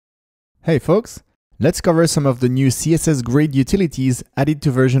Hey folks, let's cover some of the new CSS grid utilities added to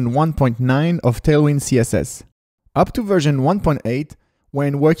version 1.9 of Tailwind CSS. Up to version 1.8,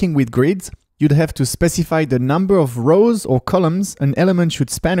 when working with grids, you'd have to specify the number of rows or columns an element should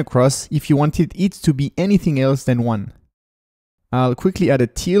span across if you wanted it to be anything else than one. I'll quickly add a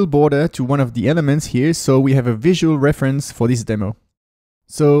teal border to one of the elements here so we have a visual reference for this demo.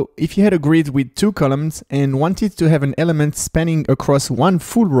 So if you had a grid with 2 columns and wanted to have an element spanning across one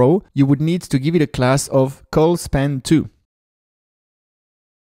full row, you would need to give it a class of colSpan2.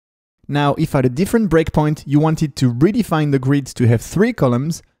 Now, if at a different breakpoint you wanted to redefine the grid to have 3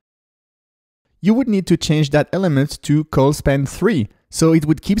 columns, you would need to change that element to colSpan3, so it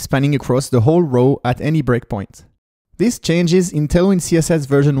would keep spanning across the whole row at any breakpoint. This changes in Tailwind CSS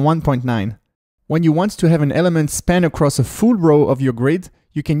version 1.9. When you want to have an element span across a full row of your grid,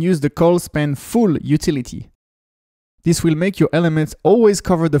 you can use the colSpanFull utility. This will make your element always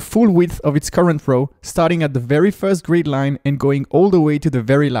cover the full width of its current row, starting at the very first grid line and going all the way to the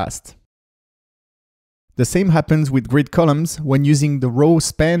very last. The same happens with grid columns when using the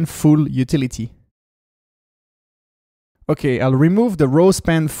rowSpanFull utility. Okay, I'll remove the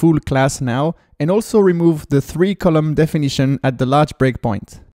rowSpanFull class now and also remove the 3-column definition at the large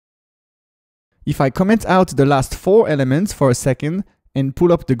breakpoint. If I comment out the last 4 elements for a second and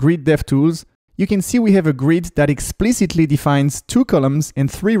pull up the grid dev tools, you can see we have a grid that explicitly defines 2 columns and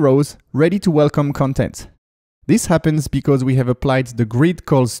 3 rows ready to welcome content. This happens because we have applied the grid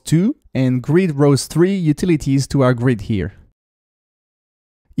cols2 and grid rows3 utilities to our grid here.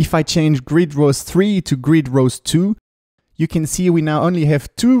 If I change grid rows3 to grid rows2, you can see we now only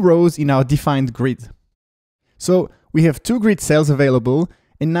have 2 rows in our defined grid. So we have 2 grid cells available,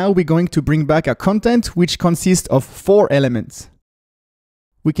 and now we're going to bring back our content, which consists of 4 elements.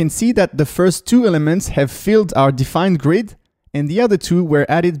 We can see that the first 2 elements have filled our defined grid, and the other 2 were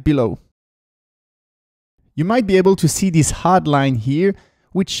added below. You might be able to see this hard line here,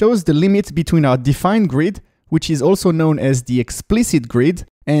 which shows the limit between our defined grid, which is also known as the explicit grid,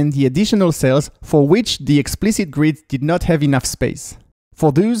 and the additional cells for which the explicit grid did not have enough space.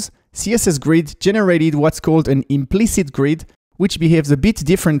 For those, CSS Grid generated what's called an implicit grid, which behaves a bit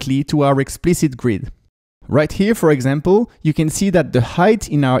differently to our explicit grid. Right here, for example, you can see that the height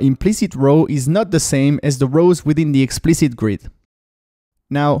in our implicit row is not the same as the rows within the explicit grid.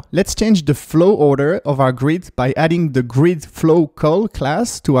 Now, let's change the flow order of our grid by adding the grid flow col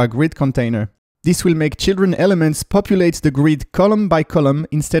class to our grid container. This will make children elements populate the grid column by column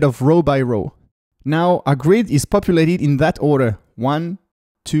instead of row by row. Now, our grid is populated in that order: 1,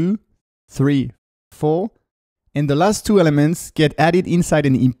 2, 3, 4. And the last 2 elements get added inside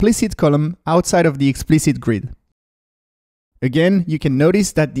an implicit column outside of the explicit grid. Again, you can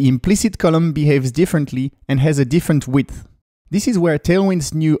notice that the implicit column behaves differently and has a different width. This is where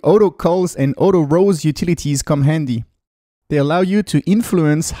Tailwind's new AutoColls and AutoRows utilities come handy. They allow you to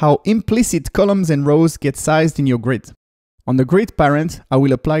influence how implicit columns and rows get sized in your grid. On the grid parent, I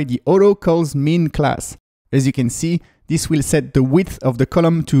will apply the AutoCollsMin class. As you can see, this will set the width of the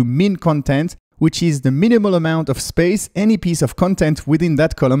column to min content, which is the minimal amount of space any piece of content within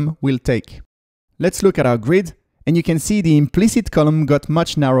that column will take. Let's look at our grid, and you can see the implicit column got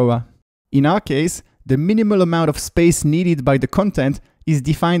much narrower. In our case, the minimal amount of space needed by the content is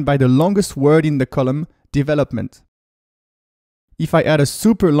defined by the longest word in the column, development. If I add a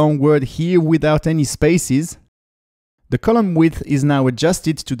super long word here without any spaces, the column width is now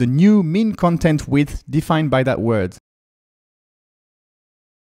adjusted to the new min content width defined by that word.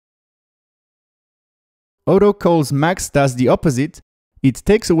 AutoCollsMax does the opposite. It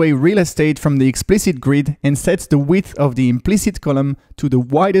takes away real estate from the explicit grid and sets the width of the implicit column to the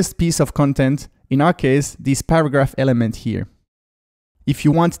widest piece of content, in our case, this paragraph element here. If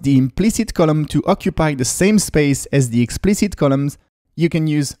you want the implicit column to occupy the same space as the explicit columns, you can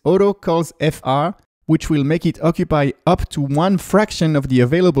use AutoCollsFR, which will make it occupy up to 1 fraction of the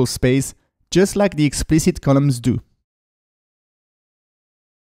available space, just like the explicit columns do.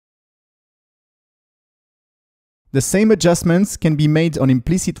 The same adjustments can be made on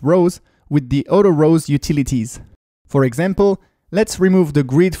implicit rows with the AutoRows utilities. For example, let's remove the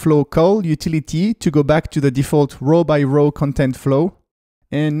grid flow col utility to go back to the default row by row content flow.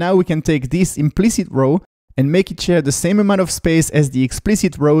 And now we can take this implicit row and make it share the same amount of space as the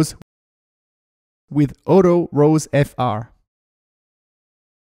explicit rows with AutoRowsFR.